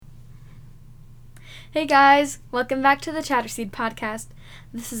Hey guys, welcome back to the Chatterseed podcast.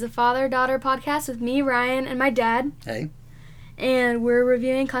 This is a father-daughter podcast with me, Ryan, and my dad. Hey. And we're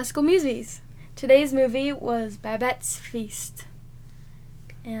reviewing classical movies. Today's movie was Babette's Feast.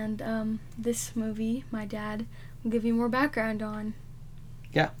 And this movie, my dad will give you more background on.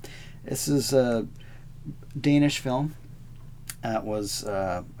 Yeah, this is a Danish film. It was,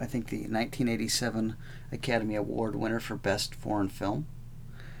 I think, the 1987 Academy Award winner for Best Foreign Film.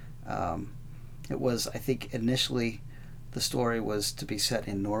 It was, I think, initially the story was to be set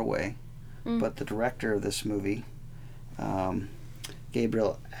in Norway, but the director of this movie,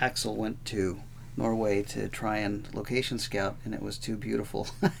 Gabriel Axel, went to Norway to try and location scout, and it was too beautiful.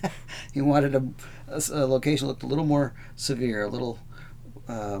 He wanted a location that looked a little more severe, a little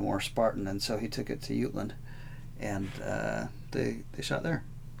more Spartan, and so he took it to Jutland, and they shot there.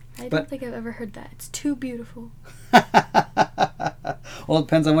 I don't think I've ever heard that. It's too beautiful. Well, it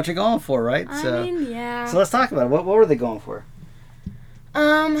depends on what you're going for, right? I mean, yeah. So let's talk about it. What were they going for?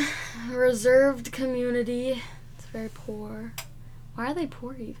 Reserved community. It's very poor. Why are they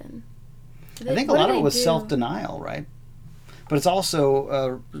poor even? I think a lot of it was self-denial, right? But it's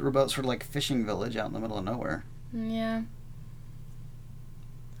also about sort of like a fishing village out in the middle of nowhere. Yeah.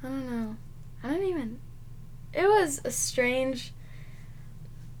 I don't know. It was a strange...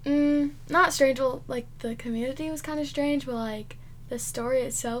 not strange, well, like, the community was kind of strange, but, like, the story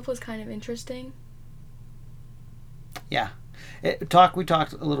itself was kind of interesting. Yeah. We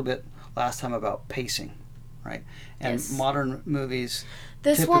talked a little bit last time about pacing, right? And yes. Modern movies...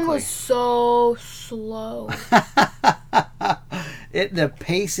 This one was so slow. The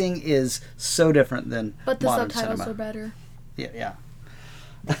pacing is so different than but the modern subtitles cinema. are better. Yeah.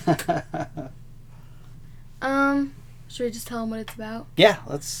 Should we just tell them what it's about? Yeah,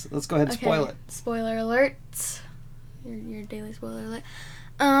 let's go ahead and spoil it. Spoiler alert. Your daily spoiler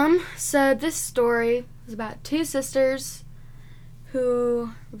alert. So this story is about two sisters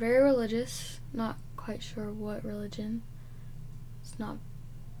who are very religious. Not quite sure what religion. It's not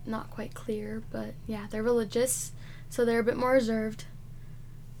quite clear, but yeah, they're religious, so they're a bit more reserved,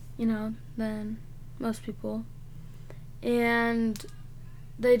 than most people. And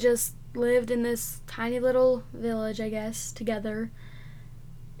they just lived in this tiny little village, I guess, together.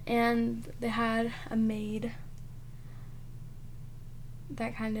 And they had a maid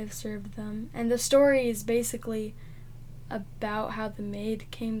that kind of served them. And the story is basically about how the maid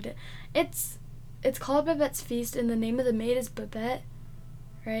came to... It's called Babette's Feast, and the name of the maid is Babette.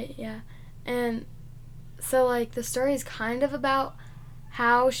 Right? Yeah. And so, like, the story is kind of about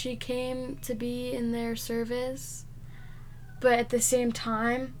how she came to be in their service. But at the same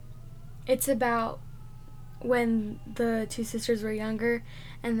time, it's about when the two sisters were younger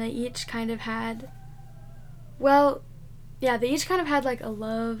and they each kind of had... they each kind of had, like, a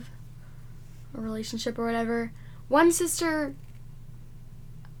love or relationship or whatever. One sister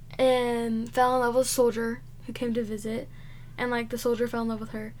fell in love with a soldier who came to visit. And, like, the soldier fell in love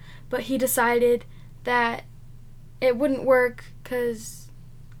with her. But he decided that it wouldn't work because...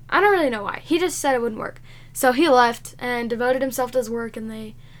 I don't really know why. He just said it wouldn't work. So he left and devoted himself to his work, and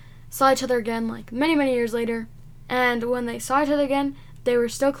they saw each other again, like, many, many years later. And when they saw each other again, they were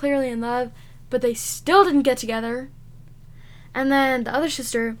still clearly in love, but they still didn't get together. And then the other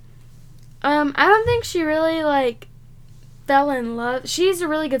sister, I don't think she really, like, fell in love. She's a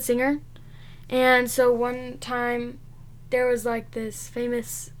really good singer. And so one time... there was, like, this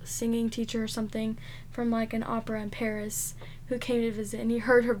famous singing teacher or something from, like, an opera in Paris who came to visit, and he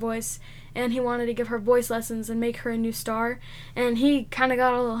heard her voice, and he wanted to give her voice lessons and make her a new star, and he kind of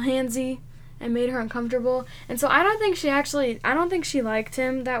got a little handsy and made her uncomfortable, and so I don't think she liked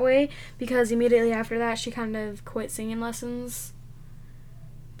him that way, because immediately after that, she kind of quit singing lessons,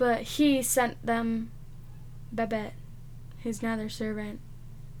 but he sent them Babette, who's now their servant.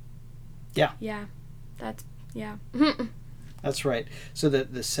 Yeah. Yeah. Yeah. That's right. So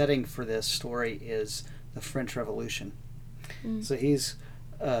the setting for this story is the French Revolution. So he's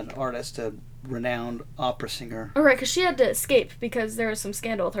an artist, a renowned opera singer. Oh, right, because she had to escape because there was some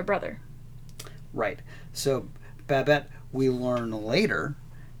scandal with her brother. Right. So Babette, we learn later,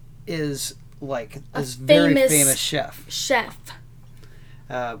 is like this very famous chef.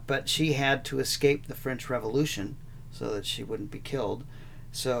 But she had to escape the French Revolution so that she wouldn't be killed.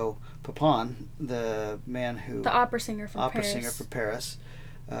 So Papon, the man who... the opera singer from Paris,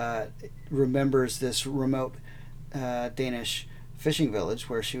 remembers this remote Danish fishing village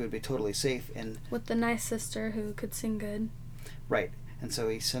where she would be totally safe. With the nice sister who could sing good. Right. And so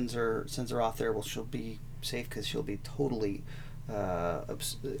he sends her off there. Well, she'll be safe because she'll be totally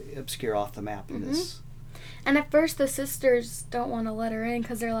obscure off the map in this. And at first the sisters don't want to let her in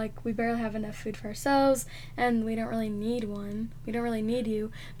because they're like, we barely have enough food for ourselves and we don't really need one. We don't really need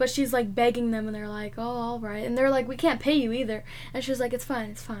you. But she's like begging them and they're like, oh, all right. And they're like, we can't pay you either. And she's like, it's fine,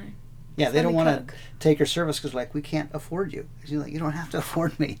 it's fine. Yeah, they don't want to take her service because like, we can't afford you. She's like, you don't have to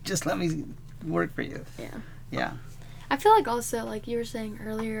afford me. Just let me work for you. Yeah. Yeah. I feel like also, like you were saying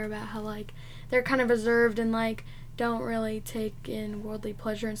earlier about how like they're kind of reserved and like don't really take in worldly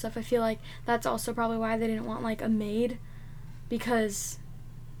pleasure and stuff. I feel like that's also probably why they didn't want like a maid, because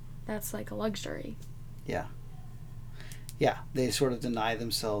that's like a luxury. Yeah. Yeah, they sort of deny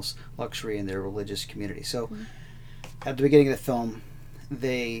themselves luxury in their religious community. So at the beginning of the film,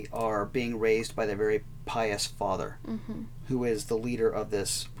 they are being raised by their very pious father, who is the leader of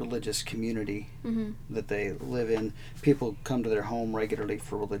this religious community that they live in. People come to their home regularly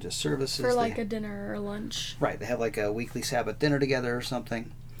for religious services. For like a dinner or lunch. Right. They have like a weekly Sabbath dinner together or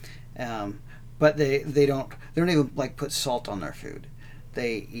something. But they don't even like put salt on their food.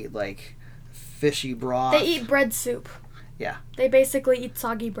 They eat like fishy broth. They eat bread soup. Yeah. They basically eat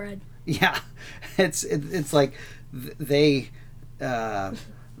soggy bread. Yeah. It's like they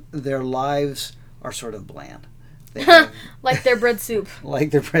their lives are sort of bland. They have, like their bread soup. Like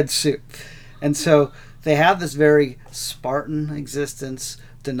their bread soup. And so they have this very Spartan existence,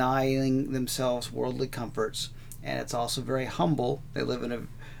 denying themselves worldly comforts, and it's also very humble. They live in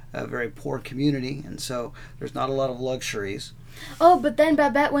a very poor community, and so there's not a lot of luxuries. Oh, but then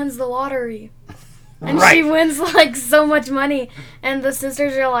Babette wins the lottery. And right. She wins like so much money, and the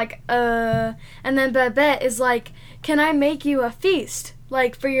sisters are like, and then Babette is like, can I make you a feast?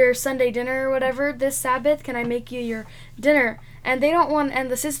 Like, for your Sunday dinner or whatever, this Sabbath, can I make you your dinner? And they don't want,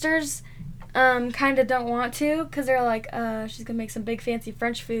 and the sisters kind of don't want to, because they're like, she's going to make some big fancy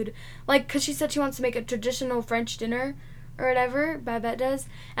French food. Like, because she said she wants to make a traditional French dinner or whatever, Babette does.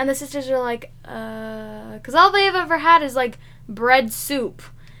 And the sisters are like, because all they've ever had is, like, bread soup.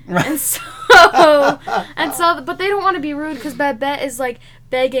 Right. And so, but they don't want to be rude because Babette is, like,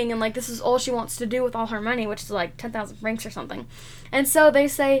 begging, and, like, this is all she wants to do with all her money, which is, like, 10,000 francs or something. And so they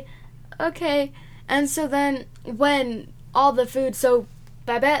say, okay. And so then when all the food, so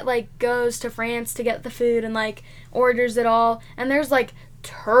Babette, like, goes to France to get the food and, like, orders it all. And there's, like,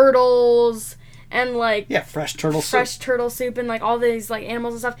 turtles and, like... Yeah, fresh turtle soup and, like, all these, like,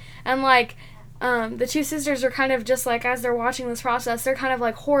 animals and stuff. And, like... the two sisters are kind of just like, as they're watching this process, they're kind of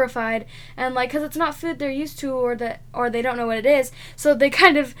like horrified, and like, because it's not food they're used to, or they don't know what it is, so they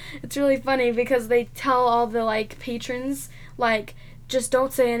kind of, it's really funny because they tell all the like patrons, like, just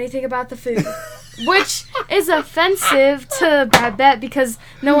don't say anything about the food, which is offensive to Babette because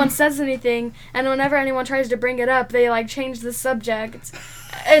no one says anything, and whenever anyone tries to bring it up, they like change the subject,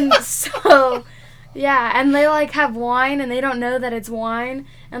 and so... Yeah, and they, like, have wine, and they don't know that it's wine,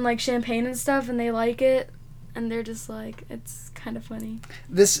 and, like, champagne and stuff, and they like it, and they're just, like, it's kind of funny.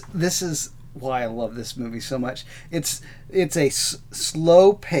 This is why I love this movie so much. It's a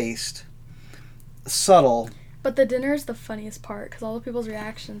slow-paced, subtle... But the dinner is the funniest part, because all the people's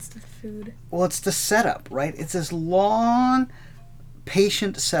reactions to the food. Well, it's the setup, right? It's this long,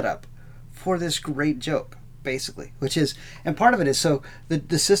 patient setup for this great joke, basically, which is... And part of it is, so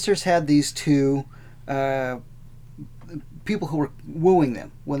the sisters had these two... people who were wooing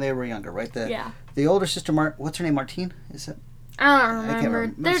them when they were younger, right? The older sister, what's her name? Martine? Is it? I don't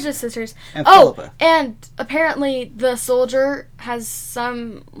remember. They're just sisters. And Philippa. And apparently the soldier has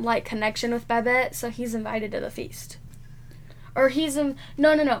some like connection with Babette, so he's invited to the feast. Or he's in...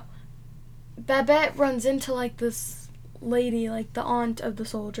 No. Babette runs into like this lady, like the aunt of the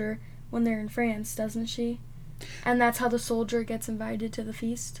soldier, when they're in France, doesn't she? And that's how the soldier gets invited to the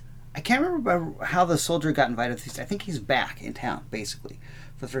feast. I can't remember how the soldier got invited to the feast. I think he's back in town, basically,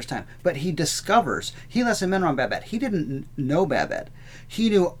 for the first time. But he lets him in on Babette. He didn't know Babette. He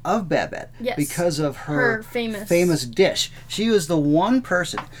knew of Babette because of her famous dish. She was the one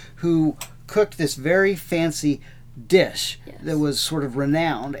person who cooked this very fancy dish that was sort of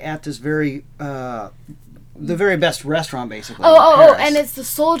renowned at this very... the very best restaurant, basically. And it's the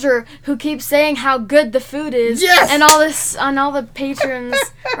soldier who keeps saying how good the food is. Yes! And all the patrons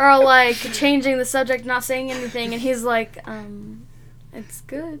are like changing the subject, not saying anything, and he's like, it's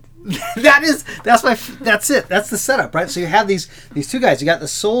good. That's it. That's the setup, right? So you have these two guys. You got the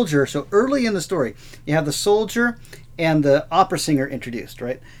soldier. So early in the story, you have the soldier and the opera singer introduced,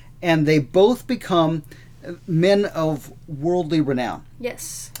 right? And they both become men of worldly renown.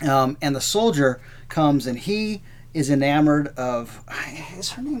 Yes. And the soldier comes and he is enamored of... Is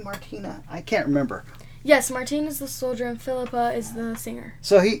her name Martina? I can't remember. Yes, Martine is the soldier and Philippa is the singer.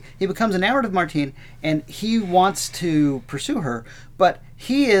 So he becomes enamored of Martine and he wants to pursue her, but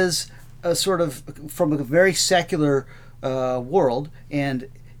he is a sort of from a very secular world, and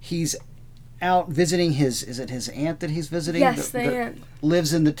he's out visiting his aunt that he's visiting? Yes, the aunt.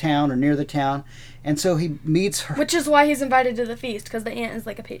 Lives in the town or near the town. And so he meets her. Which is why he's invited to the feast, because the aunt is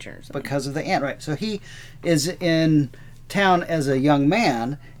like a patron or something. Because of the aunt, right. So he is in town as a young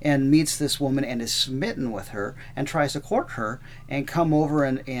man and meets this woman and is smitten with her and tries to court her and come over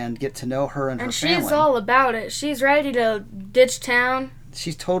and get to know her and her family. And she's all about it. She's ready to ditch town.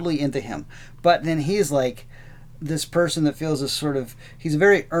 She's totally into him. But then he's like this person that feels this sort of... He's a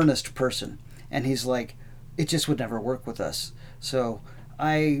very earnest person. And he's like, it just would never work with us. So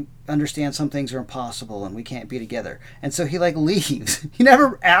I understand some things are impossible and we can't be together. And so he like leaves. He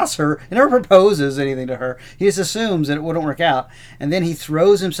never asks her, he never proposes anything to her. He just assumes that it wouldn't work out. And then he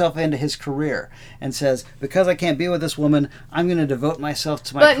throws himself into his career and says, because I can't be with this woman, I'm going to devote myself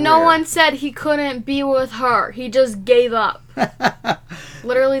to my career. But no one said he couldn't be with her. He just gave up.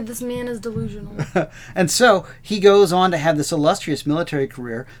 Literally, this man is delusional. And so he goes on to have this illustrious military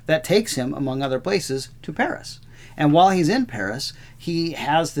career that takes him, among other places, to Paris. And while he's in Paris, he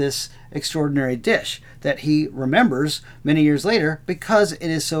has this extraordinary dish that he remembers many years later because it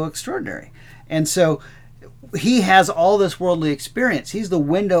is so extraordinary. And so he has all this worldly experience. He's the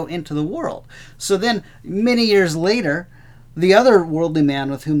window into the world. So then, many years later, the other worldly man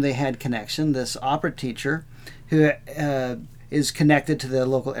with whom they had connection, this opera teacher, who is connected to the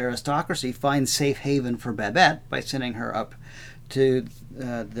local aristocracy, finds safe haven for Babette by sending her up to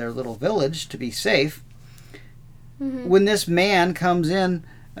their little village to be safe. Mm-hmm. When this man comes in,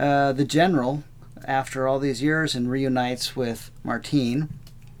 the general, after all these years and reunites with Martine,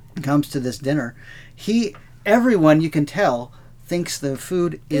 comes to this dinner, everyone, you can tell, thinks the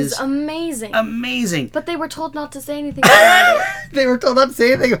food is amazing. Amazing. But they were told not to say anything about it. They were told not to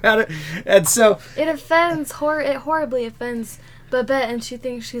say anything about it. And so... It horribly offends Babette, and she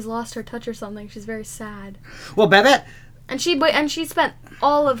thinks she's lost her touch or something. She's very sad. Well, Babette... And she spent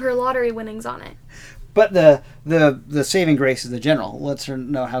all of her lottery winnings on it. But the saving grace is the general. Lets her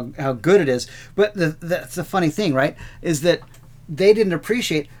know how good it is. But that's the funny thing, right? Is that they didn't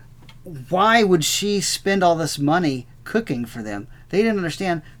appreciate... Why would she spend all this money cooking for them? They didn't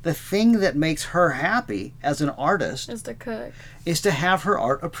understand the thing that makes her happy as an artist is to cook, is to have her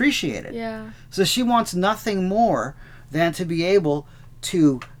art appreciated. Yeah. So she wants nothing more than to be able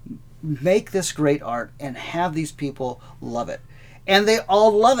to make this great art and have these people love it. And they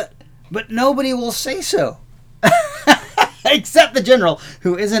all love it, but nobody will say so. Except the general,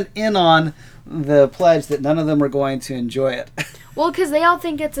 who isn't in on the pledge that none of them are going to enjoy it. Well, because they all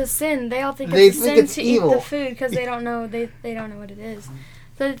think it's a sin. They all think it's a sin to eat the food because they don't know they don't know what it is.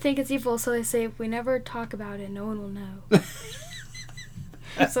 So they think it's evil. So they say, if we never talk about it, no one will know.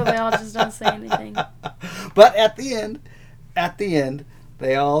 So they all just don't say anything. But at the end,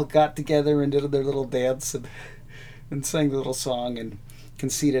 they all got together and did their little dance and sang the little song and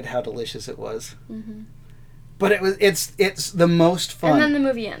conceded how delicious it was. Mm-hmm. But it's the most fun. And then the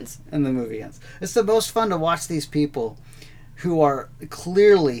movie ends. It's the most fun to watch these people who are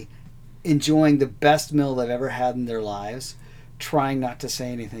clearly enjoying the best meal they've ever had in their lives, trying not to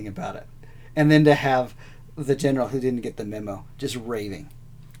say anything about it. And then to have the general who didn't get the memo just raving.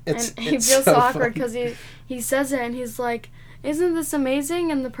 And he feels so awkward because he says it and he's like, isn't this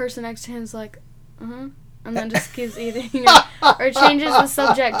amazing? And the person next to him's like, uh-huh. And then just keeps eating or changes the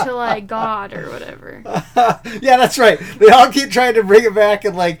subject to like God or whatever. Yeah, that's right. They all keep trying to bring it back,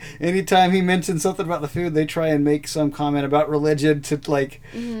 and like anytime he mentions something about the food, they try and make some comment about religion to like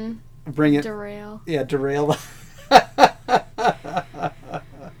bring it derail. Yeah, derail.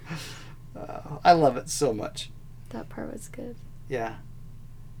 I love it so much. That part was good. Yeah.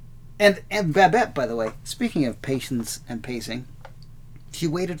 And Babette, by the way, speaking of patience and pacing, she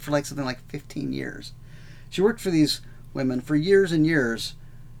waited for something like 15 years. She worked for these women for years and years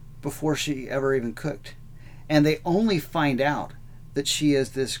before she ever even cooked. And they only find out that she is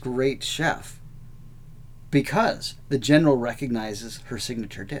this great chef because the general recognizes her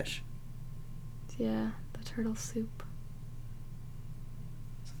signature dish. Yeah, the turtle soup.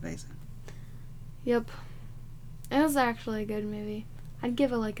 It's amazing. Yep. It was actually a good movie. I'd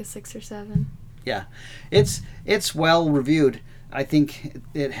give it like a 6 or 7. Yeah. It's well reviewed. I think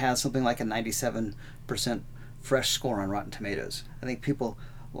it has something like a 97% fresh score on Rotten Tomatoes. I think a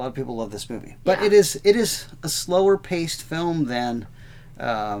lot of people love this movie. But yeah. It is a slower paced film than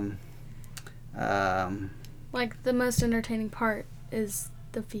like the most entertaining part is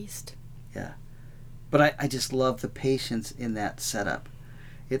the feast. Yeah. But I just love the patience in that setup.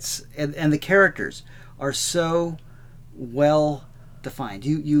 And the characters are so well defined.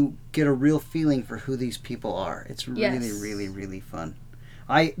 You get a real feeling for who these people are. It's really, really, really fun.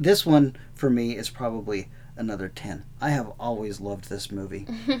 This one for me is probably another 10. I have always loved this movie.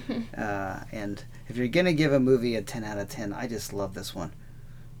 And if you're going to give a movie a 10 out of 10, I just love this one.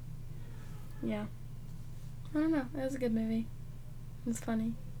 Yeah. I don't know. It was a good movie. It was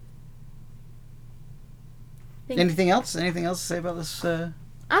funny. Anything else? Anything else to say about this? I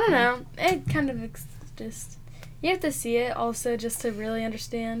don't know. It kind of just... You have to see it also just to really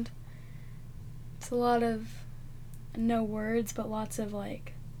understand. It's a lot of no words, but lots of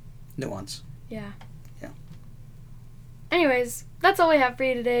like... nuance. Yeah. Yeah. Anyways, that's all we have for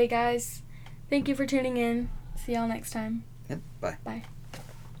you today, guys. Thank you for tuning in. See y'all next time. Yep. Bye. Bye.